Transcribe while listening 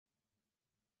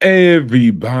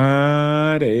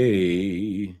Everybody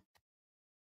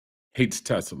hates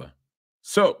Tesla.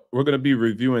 So, we're going to be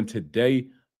reviewing today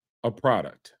a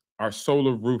product. Our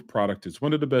solar roof product is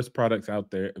one of the best products out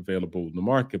there available in the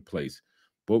marketplace.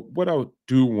 But what I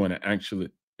do want to actually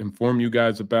inform you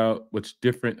guys about, what's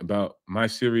different about my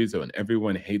series on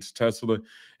Everyone Hates Tesla,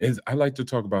 is I like to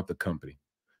talk about the company.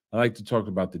 I like to talk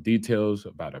about the details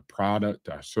about a product,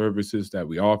 our services that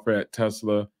we offer at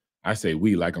Tesla. I say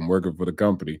we like I'm working for the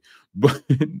company. But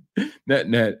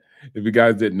net, if you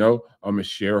guys didn't know, I'm a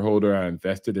shareholder. I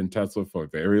invested in Tesla for a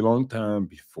very long time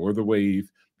before the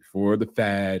wave, before the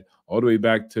fad, all the way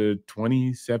back to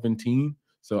 2017.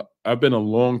 So I've been a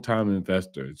long time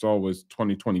investor. It's always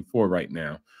 2024 right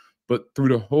now. But through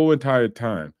the whole entire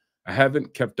time, I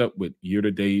haven't kept up with year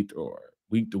to date or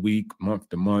week to week, month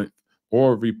to month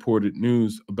or reported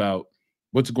news about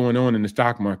what's going on in the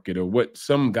stock market or what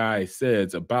some guy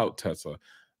says about Tesla.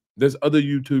 There's other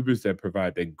YouTubers that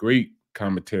provide that great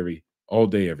commentary all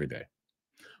day, every day.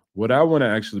 What I want to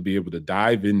actually be able to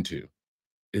dive into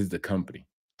is the company,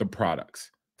 the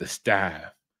products, the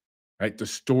staff, right? The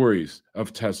stories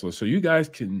of Tesla. So you guys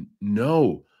can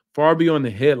know far beyond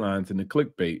the headlines and the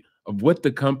clickbait of what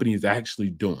the company is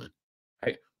actually doing,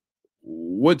 right?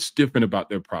 What's different about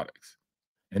their products.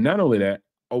 And not only that,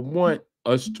 I want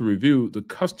us to review the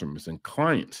customers and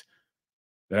clients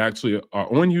that actually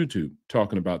are on YouTube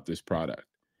talking about this product.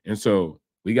 And so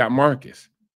we got Marcus,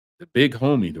 the big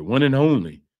homie, the one and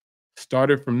only,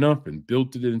 started from nothing,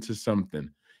 built it into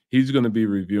something. He's going to be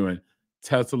reviewing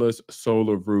Tesla's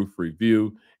solar roof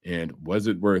review and was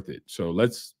it worth it? So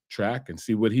let's track and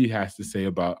see what he has to say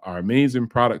about our amazing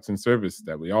products and services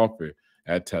that we offer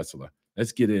at Tesla.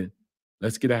 Let's get in.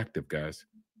 Let's get active, guys.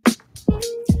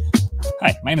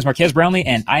 Hi, my name is Marquez Brownlee,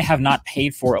 and I have not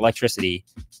paid for electricity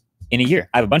in a year.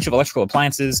 I have a bunch of electrical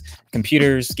appliances,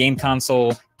 computers, game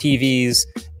console, TVs,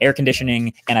 air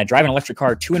conditioning, and I drive an electric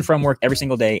car to and from work every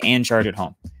single day and charge at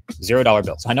home. $0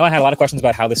 bill. So I know I had a lot of questions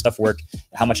about how this stuff worked,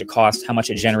 how much it cost, how much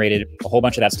it generated, a whole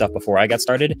bunch of that stuff before I got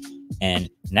started. And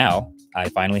now I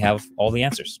finally have all the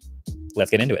answers. Let's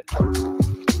get into it.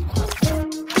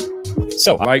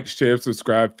 So like, share,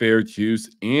 subscribe, fair use,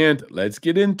 and let's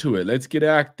get into it. Let's get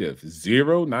active.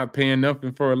 Zero, not paying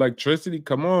nothing for electricity.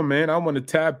 Come on, man. I want to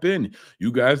tap in.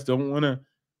 You guys don't want to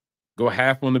go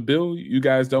half on the bill. You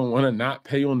guys don't want to not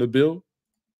pay on the bill.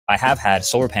 I have had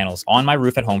solar panels on my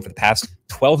roof at home for the past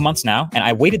 12 months now, and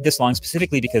I waited this long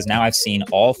specifically because now I've seen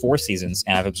all 4 seasons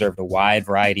and I've observed a wide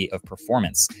variety of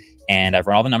performance, and I've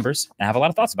run all the numbers and I have a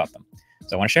lot of thoughts about them.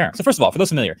 So I want to share them. So first of all, for those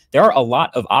familiar, there are a lot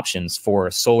of options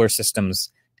for solar systems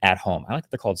at home. I like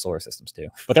that they're called solar systems too.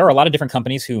 But there are a lot of different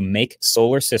companies who make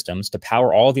solar systems to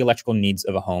power all the electrical needs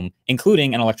of a home,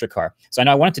 including an electric car. So I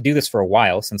know I wanted to do this for a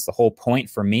while, since the whole point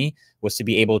for me was to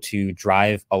be able to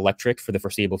drive electric for the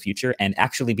foreseeable future and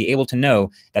actually be able to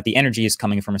know that the energy is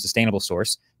coming from a sustainable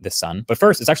source, the sun. But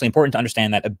first, it's actually important to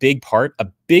understand that a big part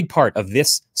of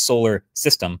this solar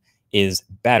system is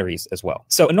batteries as well.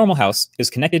 So a normal house is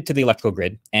connected to the electrical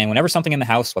grid, and whenever something in the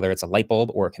house, whether it's a light bulb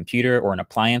or a computer or an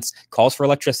appliance, calls for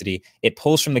electricity, it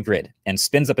pulls from the grid and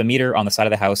spins up a meter on the side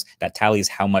of the house that tallies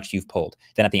how much you've pulled.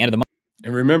 Then at the end of the month—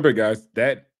 and remember, guys,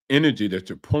 that energy that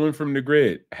you're pulling from the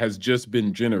grid has just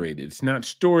been generated. It's not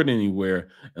stored anywhere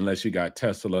unless you got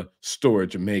Tesla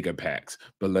storage mega packs.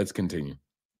 But let's continue.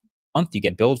 You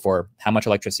get billed for how much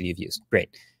electricity you've used. Great.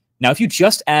 Now, if you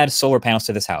just add solar panels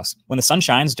to this house, when the sun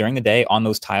shines during the day on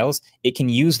those tiles, it can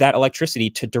use that electricity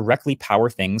to directly power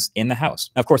things in the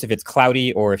house. Now, of course, if it's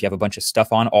cloudy or if you have a bunch of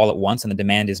stuff on all at once and the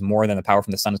demand is more than the power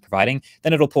from the sun is providing,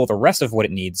 then it'll pull the rest of what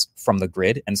it needs from the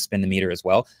grid and spin the meter as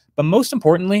well. But most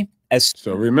importantly,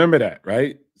 so remember that,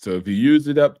 right? So if you use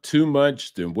it up too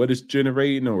much, then what it's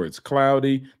generating, or it's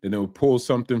cloudy, then it'll pull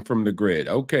something from the grid.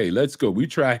 Okay, let's go. We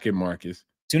track it, Marcus.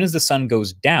 As soon as the sun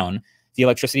goes down, the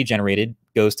electricity generated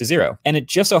goes to zero. And it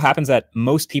just so happens that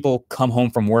most people come home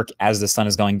from work as the sun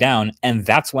is going down, and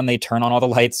that's when they turn on all the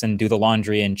lights and do the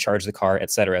laundry and charge the car,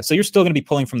 etc. So you're still going to be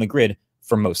pulling from the grid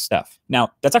for most stuff.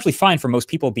 Now, that's actually fine for most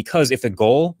people, because if the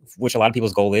goal, which a lot of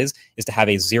people's goal is to have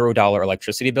a $0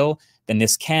 electricity bill, then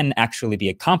this can actually be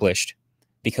accomplished,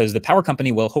 because the power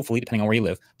company will, hopefully, depending on where you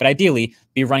live, but ideally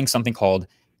be running something called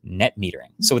net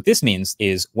metering. So what this means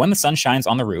is when the sun shines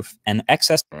on the roof and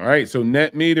excess— all right, so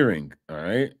net metering. All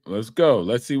right, let's go.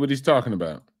 Let's see what he's talking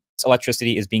about.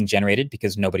 Electricity is being generated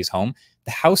because nobody's home,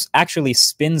 the house actually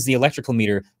spins the electrical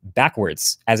meter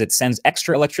backwards as it sends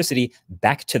extra electricity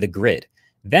back to the grid.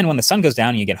 Then when the sun goes down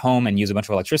and you get home and use a bunch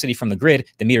of electricity from the grid,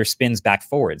 the meter spins back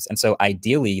forwards. And so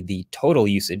ideally, the total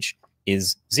usage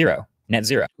is zero, net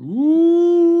zero.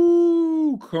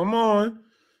 Ooh, come on.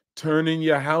 turning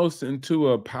your house into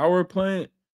a power plant,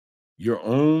 your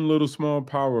own little small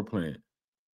power plant.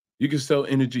 You can sell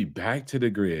energy back to the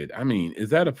grid. I mean, is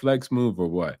that a flex move or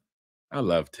what? I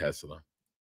love Tesla.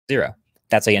 Zero.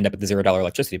 That's how you end up with the $0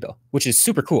 electricity bill, which is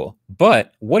super cool.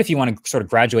 But what if you want to sort of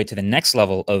graduate to the next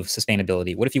level of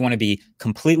sustainability? What if you want to be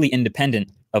completely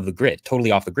independent of the grid,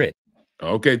 totally off the grid?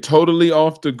 Okay, totally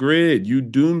off the grid. You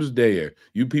doomsdayer.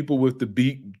 You people with the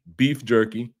beef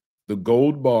jerky, the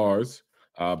gold bars,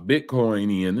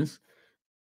 Bitcoinians,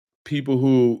 people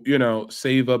who,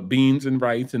 save up beans and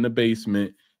rice in the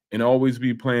basement and always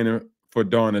be planning for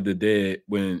Dawn of the Dead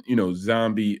when,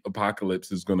 zombie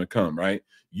apocalypse is going to come, right?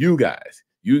 You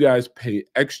guys pay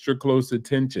extra close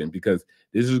attention because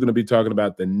this is going to be talking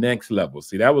about the next level.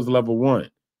 See, that was level 1,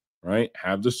 right?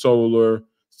 Have the solar,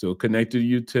 still connect to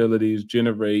utilities,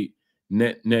 generate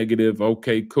net negative.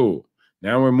 Okay, cool.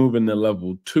 Now we're moving to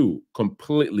level 2,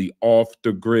 completely off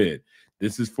the grid.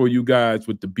 This is for you guys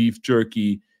with the beef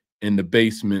jerky in the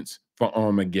basements for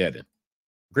Armageddon.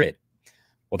 Grid.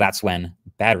 Well, that's when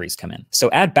batteries come in. So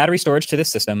add battery storage to this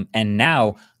system, and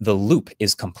now the loop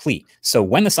is complete. So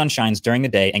when the sun shines during the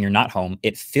day and you're not home,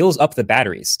 it fills up the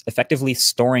batteries, effectively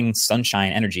storing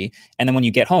sunshine energy. And then when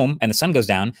you get home and the sun goes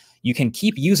down, you can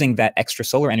keep using that extra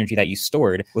solar energy that you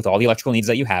stored with all the electrical needs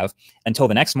that you have until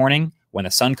the next morning when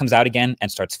the sun comes out again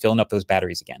and starts filling up those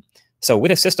batteries again. So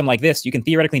with a system like this, you can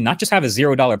theoretically not just have a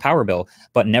 $0 power bill,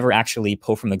 but never actually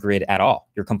pull from the grid at all.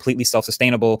 You're completely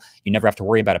self-sustainable. You never have to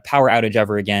worry about a power outage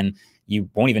ever again. You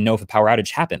won't even know if a power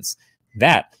outage happens.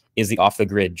 That is the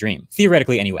off-the-grid dream,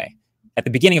 theoretically anyway. At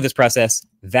the beginning of this process,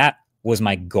 that was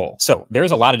my goal. So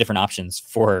there's a lot of different options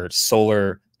for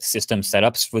solar system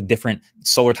setups with different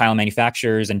solar tile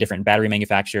manufacturers and different battery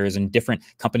manufacturers and different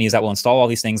companies that will install all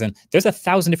these things. And there's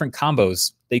 1,000 different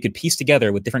combos that you could piece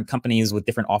together with different companies with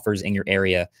different offers in your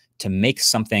area to make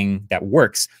something that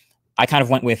works. I kind of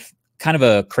went with kind of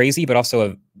a crazy, but also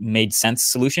a made sense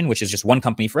solution, which is just one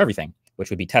company for everything,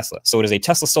 which would be Tesla. So it is a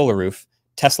Tesla solar roof,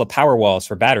 Tesla Powerwalls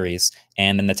for batteries,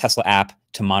 and then the Tesla app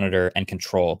to monitor and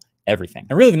control everything.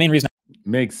 And really the main reason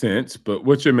makes sense, but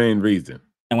what's your main reason?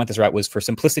 I went this route was for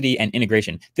simplicity and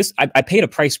integration. I paid a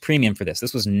price premium for this.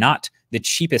 This was not the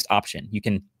cheapest option. You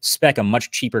can spec a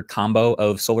much cheaper combo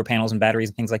of solar panels and batteries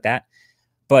and things like that.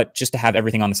 But just to have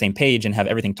everything on the same page and have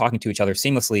everything talking to each other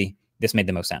seamlessly, this made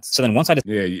the most sense. So then once I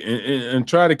and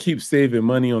try to keep saving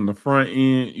money on the front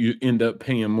end, you end up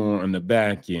paying more on the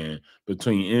back end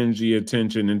between energy,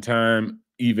 attention, and time,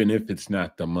 even if it's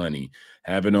not the money.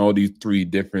 Having all these 3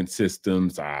 different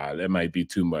systems, that might be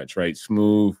too much, right?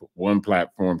 Smooth, one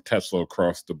platform, Tesla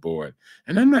across the board.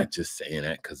 And I'm not just saying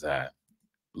that because I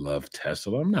love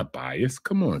Tesla. I'm not biased.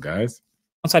 Come on, guys.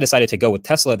 Once I decided to go with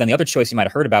Tesla, then the other choice you might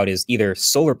have heard about is either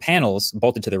solar panels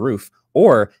bolted to the roof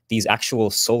or these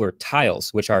actual solar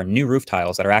tiles, which are new roof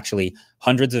tiles that are actually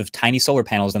hundreds of tiny solar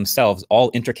panels themselves, all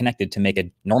interconnected to make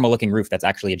a normal looking roof that's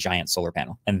actually a giant solar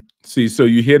panel. And see, so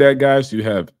you hear that, guys? You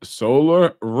have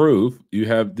solar roof. You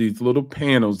have these little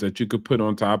panels that you could put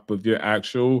on top of your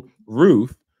actual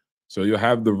roof. So you'll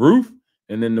have the roof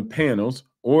and then the panels,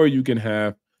 or you can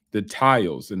have the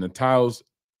tiles, and the tiles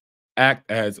act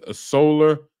as a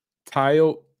solar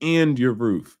tile and your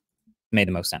roof. Made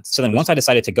the most sense. So then once I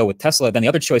decided to go with Tesla, then the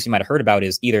other choice you might have heard about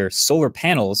is either solar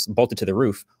panels bolted to the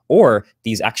roof or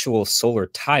these actual solar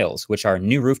tiles, which are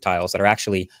new roof tiles that are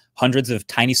actually hundreds of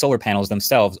tiny solar panels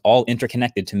themselves, all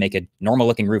interconnected to make a normal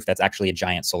looking roof that's actually a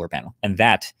giant solar panel. And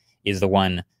that is the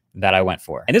one that I went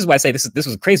for. And this is why I say this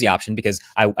was a crazy option, because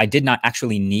I did not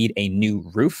actually need a new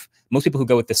roof. Most people who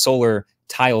go with the solar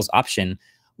tiles option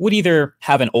would either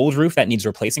have an old roof that needs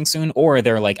replacing soon, or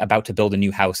they're like about to build a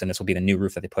new house and this will be the new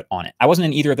roof that they put on it. I wasn't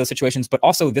in either of those situations, but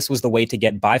also this was the way to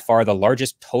get by far the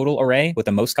largest total array with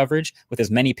the most coverage, with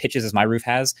as many pitches as my roof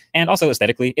has. And also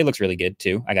aesthetically, it looks really good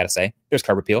too, I gotta say. There's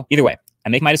curb appeal. Either way, I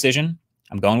make my decision.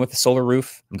 I'm going with the solar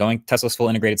roof. I'm going Tesla's full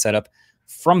integrated setup.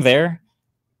 From there,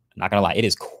 I'm not gonna lie, it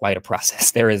is quite a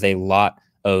process. There is a lot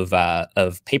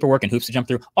of paperwork and hoops to jump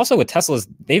through. Also with Teslas,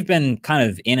 they've been kind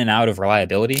of in and out of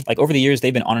reliability. Like over the years,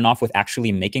 they've been on and off with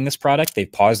actually making this product.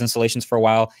 They've paused installations for a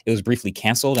while. It was briefly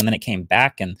canceled and then it came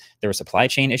back and there were supply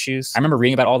chain issues. I remember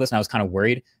reading about all this and I was kind of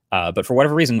worried. But for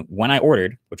whatever reason, when I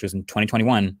ordered, which was in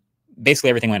 2021,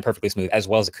 basically everything went perfectly smooth, as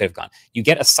well as it could have gone. You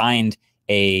get assigned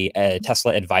a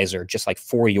Tesla advisor just like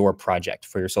for your project,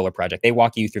 for your solar project. They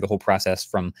walk you through the whole process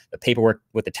from the paperwork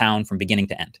with the town from beginning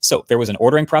to end. So there was an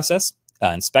ordering process,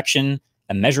 inspection,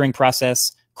 a measuring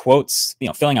process, quotes,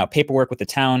 filling out paperwork with the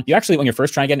town. You actually, when you're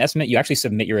first trying to get an estimate, you actually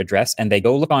submit your address and they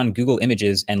go look on Google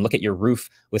Images and look at your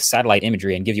roof with satellite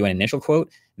imagery and give you an initial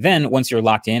quote. Then once you're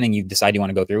locked in and you decide you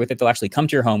want to go through with it, they'll actually come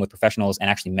to your home with professionals and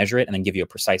actually measure it and then give you a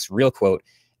precise real quote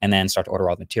and then start to order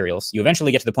all the materials. You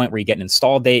eventually get to the point where you get an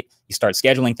install date, you start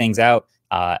scheduling things out,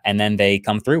 and then they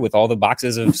come through with all the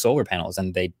boxes of solar panels,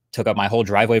 and they took up my whole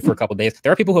driveway for a couple of days.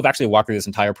 There are people who have actually walked through this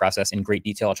entire process in great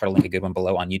detail. I'll try to link a good one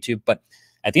below on YouTube. But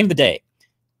at the end of the day,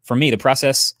 for me, the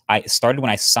process, I started when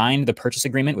I signed the purchase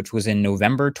agreement, which was in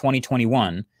November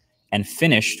 2021, and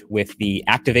finished with the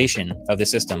activation of the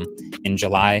system in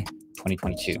July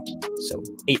 2022. So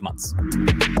 8 months.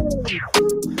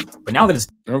 But now that it's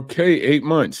okay, 8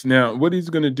 months. Now, what he's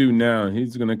going to do now,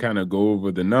 he's going to kind of go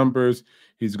over the numbers.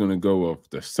 He's going to go over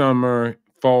the summer,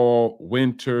 fall,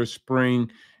 winter,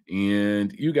 spring,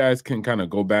 and you guys can kind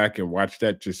of go back and watch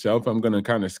that yourself. I'm going to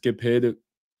kind of skip ahead,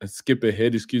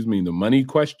 the money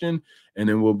question, and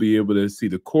then we'll be able to see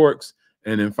the quirks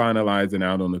and then finalizing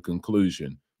out on the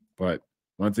conclusion. But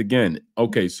once again,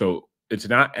 okay, so it's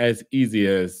not as easy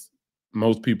as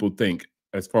most people think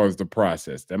as far as the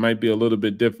process. That might be a little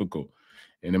bit difficult.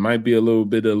 And it might be a little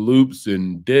bit of loops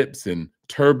and dips and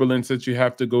turbulence that you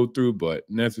have to go through, but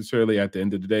necessarily at the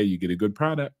end of the day, you get a good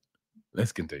product.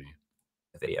 Let's continue.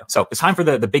 Video. So it's time for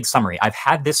the big summary. I've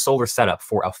had this solar setup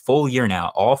for a full year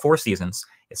now, all 4 seasons.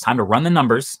 It's time to run the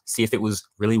numbers, see if it was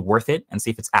really worth it, and see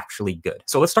if it's actually good.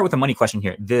 So let's start with the money question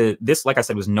here. This, like I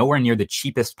said, was nowhere near the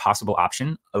cheapest possible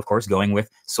option. Of course, going with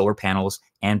solar panels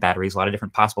and batteries, a lot of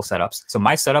different possible setups. So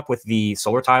my setup with the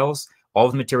solar tiles, all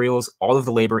of the materials, all of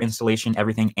the labor, installation,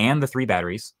 everything, and the 3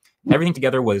 batteries, everything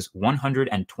together was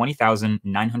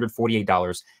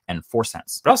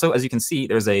 $120,948.04. But also, as you can see,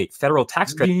 there's a federal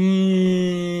tax credit.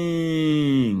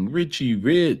 Dang, Richie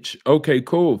Rich. Okay,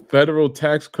 cool. Federal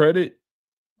tax credit.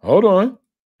 Hold on.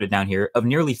 Down here of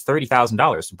nearly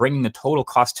 $30,000, bringing the total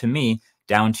cost to me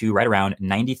down to right around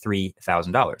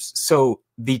 $93,000. So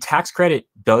the tax credit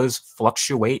does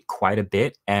fluctuate quite a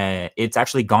bit. It's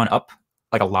actually gone up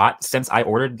like a lot since I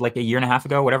ordered like a year and a half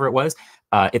ago, whatever it was.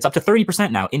 It's up to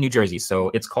 30% now in New Jersey. So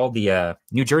it's called the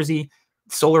New Jersey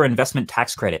Solar Investment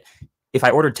Tax Credit. If I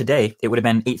ordered today, it would have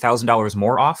been $8,000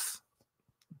 more off.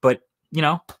 But,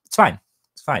 it's fine.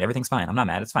 It's fine. Everything's fine. I'm not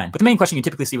mad. It's fine. But the main question you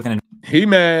typically see within He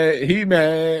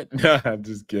mad. No, I'm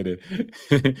just kidding.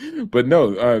 But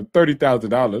no,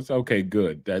 $30,000. Okay,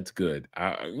 good. That's good.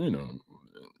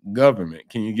 Government.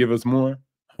 Can you give us more?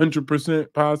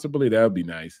 100% possibly? That would be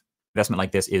nice. Investment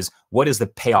like this is, what is the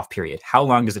payoff period? How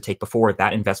long does it take before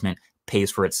that investment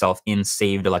pays for itself in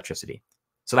saved electricity?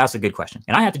 So that's a good question.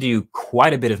 And I have to do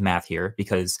quite a bit of math here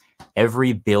because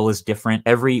every bill is different.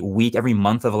 Every week, every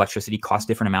month of electricity costs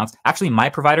different amounts. Actually, my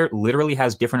provider literally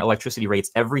has different electricity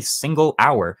rates every single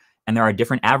hour, and there are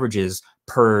different averages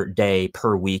per day,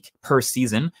 per week, per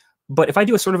season. But if I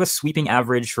do a sort of a sweeping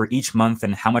average for each month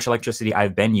and how much electricity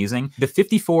I've been using, the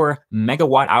 54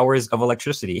 megawatt hours of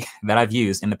electricity that I've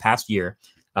used in the past year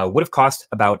would have cost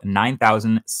about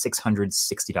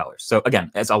 $9,660. So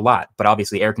again, it's a lot, but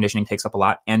obviously air conditioning takes up a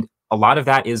lot. And a lot of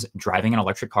that is driving an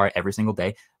electric car every single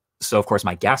day. So of course,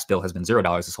 my gas bill has been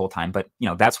 $0 this whole time, but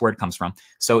that's where it comes from.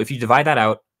 So if you divide that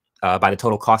out by the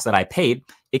total cost that I paid,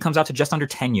 it comes out to just under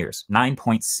 10 years,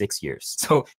 9.6 years.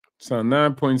 So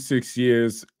 9.6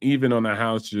 years, even on a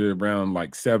house, you're around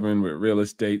like 7 with real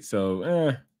estate.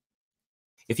 So,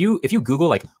 If you Google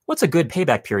like what's a good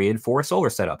payback period for a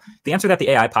solar setup, the answer that the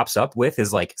AI pops up with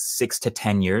is like 6 to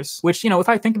 10 years, which, if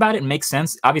I think about it, it makes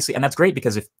sense, obviously. And that's great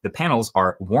because if the panels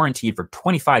are warranted for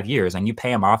 25 years and you pay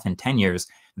them off in 10 years,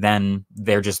 then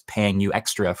they're just paying you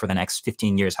extra for the next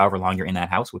 15 years, however long you're in that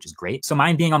house, which is great. So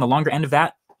mine being on the longer end of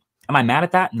that, am I mad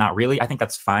at that? Not really. I think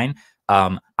that's fine.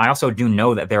 I also do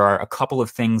know that there are a couple of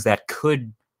things that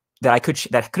could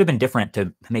have been different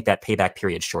to make that payback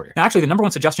period shorter. Now, actually, the number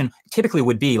one suggestion typically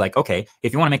would be like, okay,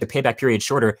 if you want to make the payback period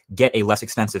shorter, get a less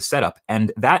expensive setup.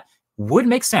 And that would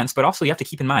make sense, but also you have to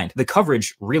keep in mind the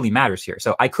coverage really matters here.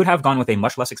 So I could have gone with a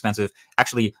much less expensive,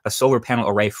 actually a solar panel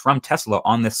array from Tesla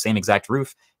on this same exact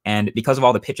roof. And because of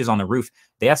all the pitches on the roof,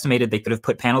 they estimated they could have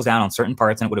put panels down on certain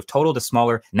parts and it would have totaled a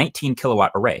smaller 19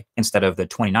 kilowatt array instead of the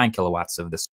 29 kilowatts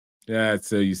of this. Yeah,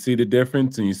 so you see the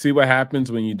difference and you see what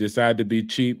happens when you decide to be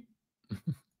cheap.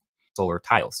 Solar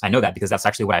tiles. I know that because that's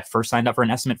actually what I first signed up for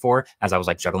an estimate for as I was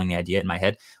like juggling the idea in my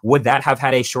head. Would that have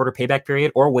had a shorter payback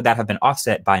period, or would that have been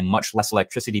offset by much less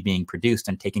electricity being produced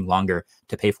and taking longer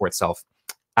to pay for itself?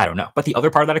 I don't know. But the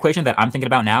other part of that equation that I'm thinking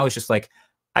about now is just like,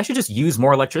 I should just use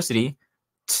more electricity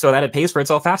so that it pays for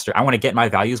itself faster. I want to get my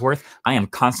values worth. I am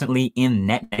constantly in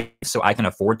net negative, so I can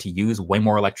afford to use way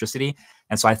more electricity.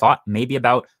 And so I thought maybe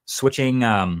about switching,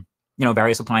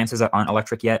 various appliances that aren't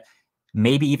electric yet,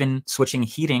 maybe even switching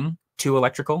heating to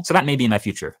electrical. So that may be in my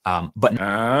future. But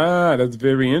that's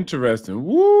very interesting.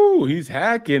 Woo, he's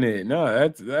hacking it. No,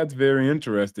 that's very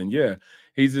interesting. Yeah.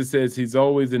 He just says he's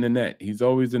always in the net. He's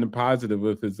always in the positive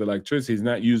with his electricity. He's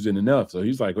not using enough. So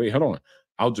he's like, wait, hold on.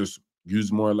 I'll just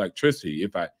use more electricity.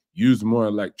 If I use more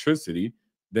electricity,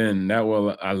 then that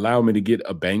will allow me to get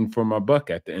a bang for my buck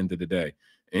at the end of the day.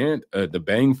 And the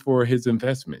bang for his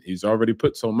investment. He's already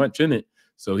put so much in it.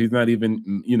 So he's not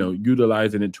even,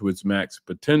 utilizing it to its max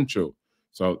potential.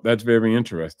 So that's very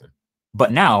interesting.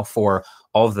 But now for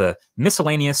all the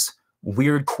miscellaneous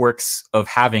weird quirks of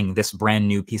having this brand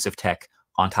new piece of tech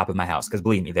on top of my house, because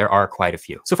believe me, there are quite a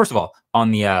few. So first of all,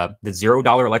 on the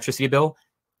 $0 electricity bill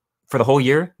for the whole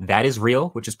year, that is real,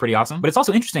 which is pretty awesome. But it's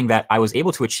also interesting that I was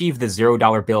able to achieve the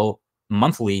 $0 bill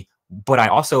monthly, but I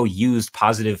also used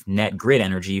positive net grid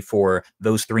energy for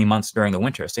those 3 months during the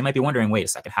winter. So you might be wondering, wait a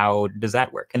second, how does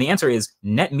that work? And the answer is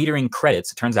net metering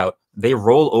credits. It turns out they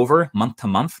roll over month to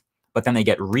month, but then they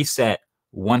get reset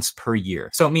once per year.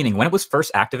 So meaning when it was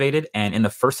first activated and in the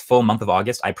first full month of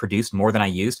August, I produced more than I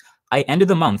used, I ended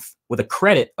the month with a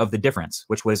credit of the difference,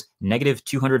 which was negative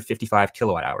 255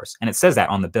 kilowatt hours. And it says that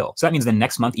on the bill. So that means the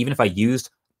next month, even if I used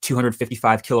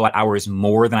 255 kilowatt hours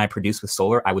more than I produced with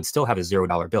solar, I would still have a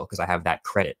 $0 bill because I have that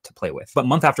credit to play with. But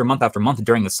month after month after month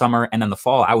during the summer and then the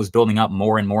fall, I was building up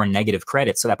more and more negative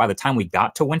credits so that by the time we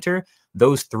got to winter,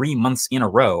 those 3 months in a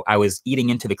row, I was eating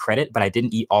into the credit, but I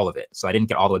didn't eat all of it. So I didn't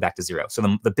get all the way back to zero. So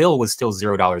the bill was still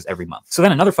 $0 every month. So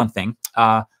then another fun thing,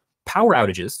 power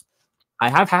outages. I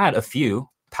have had a few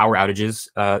power outages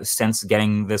since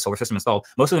getting the solar system installed,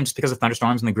 most of them just because of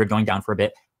thunderstorms and the grid going down for a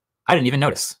bit. I didn't even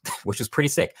notice, which was pretty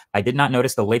sick. I did not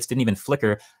notice the lights didn't even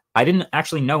flicker. I didn't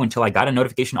actually know until I got a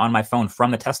notification on my phone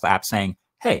from the Tesla app saying,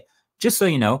 hey, just so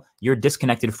you know, you're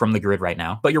disconnected from the grid right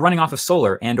now, but you're running off of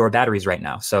solar and or batteries right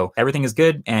now. So everything is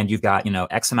good. And you've got,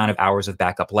 X amount of hours of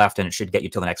backup left, and it should get you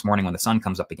till the next morning when the sun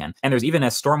comes up again. And there's even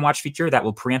a storm watch feature that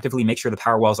will preemptively make sure the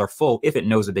power walls are full if it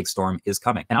knows a big storm is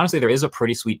coming. And honestly, there is a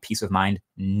pretty sweet peace of mind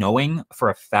knowing for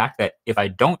a fact that if I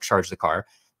don't charge the car,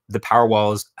 the power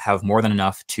walls have more than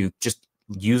enough to just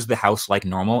use the house like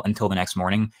normal until the next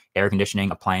morning, air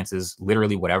conditioning, appliances,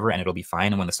 literally whatever, and it'll be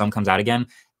fine. And when the sun comes out again,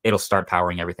 it'll start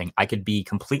powering everything. I could be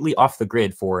completely off the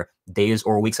grid for days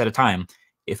or weeks at a time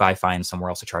if I find somewhere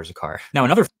else to charge the car. Now,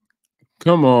 another...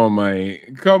 Come on, man.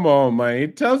 Come on,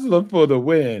 man. Tesla for the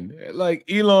win. Like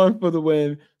Elon for the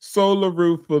win. Solar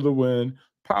roof for the win.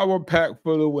 Power pack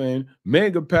for the win.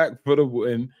 Mega pack for the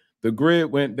win. The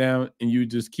grid went down and you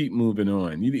just keep moving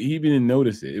on. He didn't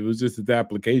notice it. It was just his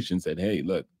application said, hey,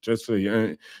 look, just so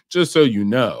you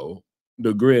know,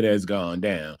 the grid has gone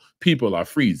down. People are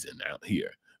freezing out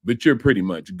here, but you're pretty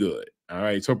much good. All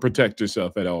right. So protect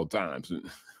yourself at all times.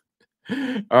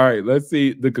 All right, let's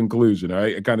see the conclusion. All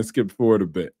right, I kind of skipped forward a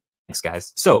bit. Thanks,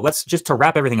 guys. So let's just to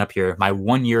wrap everything up here, my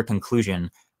 1 year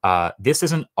conclusion. This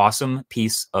is an awesome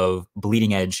piece of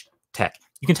bleeding edge tech.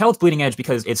 You can tell it's bleeding edge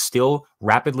because it's still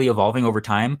rapidly evolving over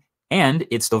time and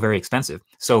it's still very expensive.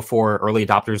 So for early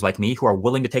adopters like me who are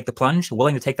willing to take the plunge,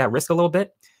 willing to take that risk a little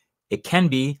bit, it can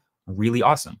be really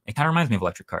awesome. It kind of reminds me of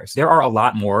electric cars. There are a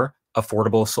lot more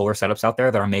affordable solar setups out there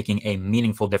that are making a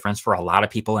meaningful difference for a lot of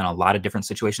people in a lot of different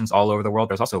situations all over the world.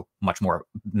 There's also much more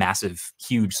massive,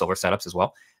 huge solar setups as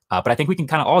well. But I think we can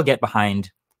kind of all get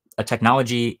behind a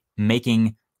technology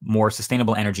making more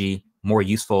sustainable energy more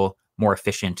useful, more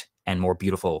efficient, and more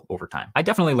beautiful over time. I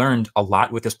definitely learned a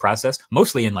lot with this process,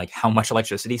 mostly in like how much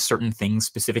electricity certain things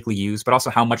specifically use, but also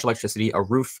how much electricity a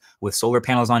roof with solar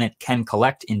panels on it can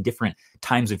collect in different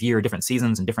times of year, different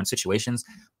seasons, and different situations.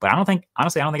 But honestly, I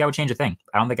don't think I would change a thing.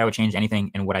 I don't think I would change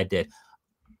anything in what I did,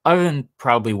 other than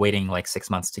probably waiting like 6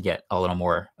 months to get a little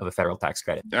more of a federal tax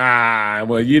credit.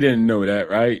 Well, you didn't know that,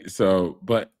 right? So,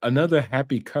 but another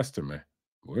happy customer.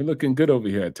 We're looking good over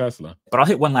here at Tesla. But I'll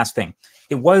hit one last thing.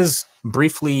 It was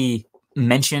briefly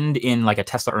mentioned in like a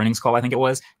Tesla earnings call, I think it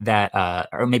was, that,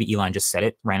 or maybe Elon just said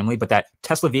it randomly, but that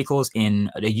Tesla vehicles in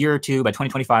a year or two, by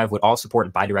 2025, would all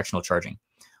support bidirectional charging,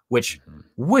 which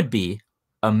would be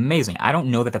amazing. I don't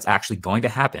know that that's actually going to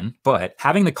happen, but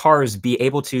having the cars be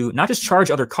able to not just charge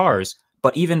other cars,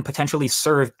 but even potentially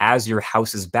serve as your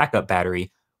house's backup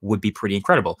battery would be pretty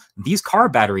incredible. These car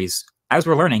batteries, as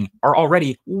we're learning, are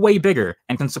already way bigger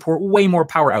and can support way more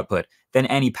power output than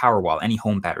any Powerwall, any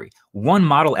home battery. One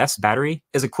Model S battery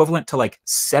is equivalent to like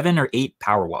 7 or 8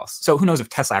 Powerwalls. So who knows if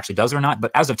Tesla actually does it or not,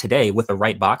 but as of today, with the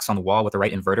right box on the wall, with the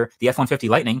right inverter, the F-150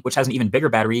 Lightning, which has an even bigger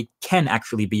battery, can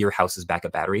actually be your house's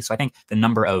backup battery. So I think the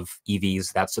number of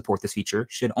EVs that support this feature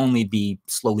should only be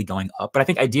slowly going up. But I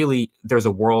think ideally there's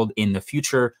a world in the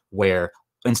future where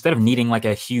instead of needing like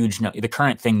a huge, the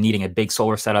current thing needing a big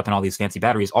solar setup and all these fancy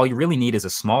batteries, all you really need is a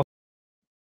small.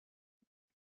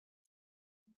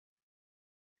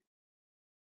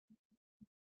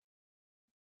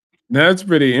 That's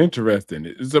pretty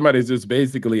interesting. Somebody's just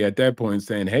basically at that point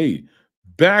saying, "Hey,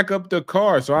 back up the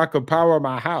car so I could power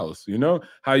my house." You know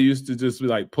how you used to just be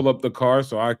like, "Pull up the car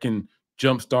so I can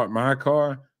jumpstart my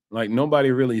car." Like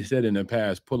nobody really said in the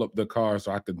past, "Pull up the car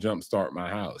so I could jumpstart my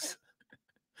house."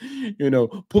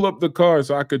 Pull up the car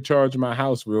so I could charge my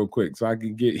house real quick so I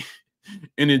could get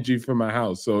energy for my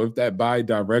house. So if that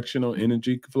bi-directional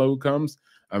energy flow comes,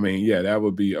 I mean, yeah, that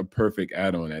would be a perfect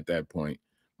add-on at that point.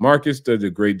 Marcus did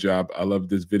a great job. I love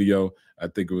this video. I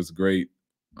think it was great.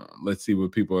 Let's see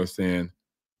what people are saying.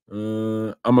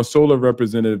 I'm a solar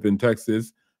representative in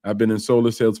Texas. I've been in solar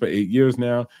sales for 8 years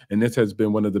now, and this has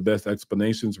been one of the best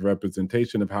explanations,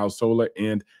 representation of how solar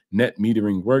and net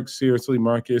metering works. Seriously,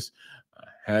 Marcus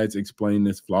has explained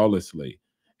this flawlessly.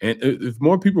 And if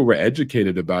more people were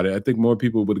educated about it, I think more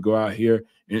people would go out here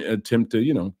and attempt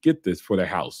to, get this for their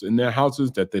house and their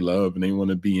houses that they love and they want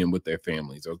to be in with their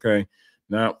families. Okay.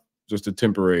 Not just a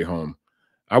temporary home.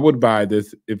 I would buy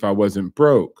this if I wasn't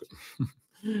broke.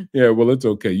 Yeah, well, it's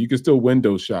okay. You can still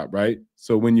window shop, right?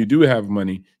 So when you do have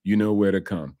money, you know where to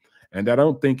come. And I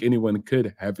don't think anyone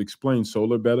could have explained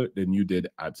solar better than you did,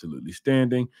 absolutely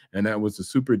standing. And that was a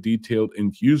super detailed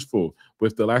and useful.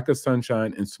 With the lack of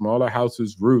sunshine in smaller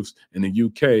houses' roofs in the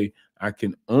UK, I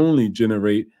can only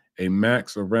generate a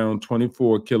max around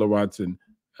 24 kilowatts in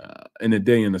a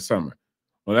day in the summer.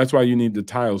 Well, that's why you need the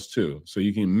tiles too, so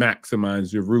you can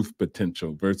maximize your roof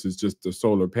potential versus just the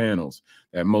solar panels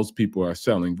that most people are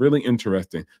selling. Really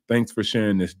interesting. Thanks for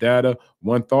sharing this data.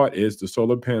 One thought is the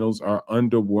solar panels are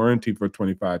under warranty for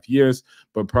 25 years,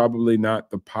 but probably not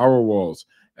the power walls.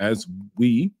 As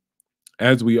we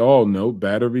as we all know,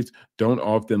 batteries don't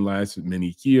often last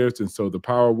many years, and so the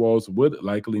power walls would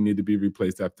likely need to be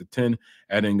replaced after 10,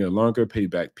 adding a longer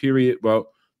payback period.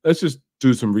 Well, let's just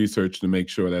do some research to make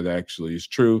sure that actually is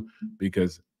true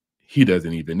because he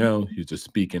doesn't even know. He's just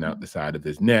speaking out the side of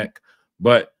his neck.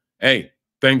 But hey,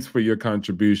 thanks for your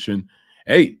contribution.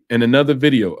 Hey, and another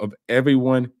video of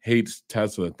Everyone Hates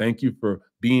Tesla. Thank you for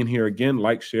being here again.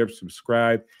 Like, share,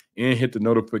 subscribe, and hit the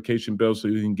notification bell so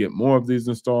you can get more of these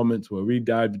installments where we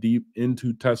dive deep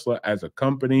into Tesla as a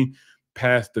company,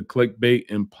 past the clickbait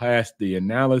and past the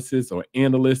analysis or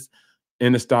analysts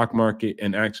in the stock market,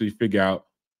 and actually figure out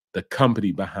the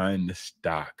company behind the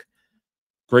stock.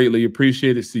 Greatly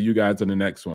appreciate it. See you guys on the next one.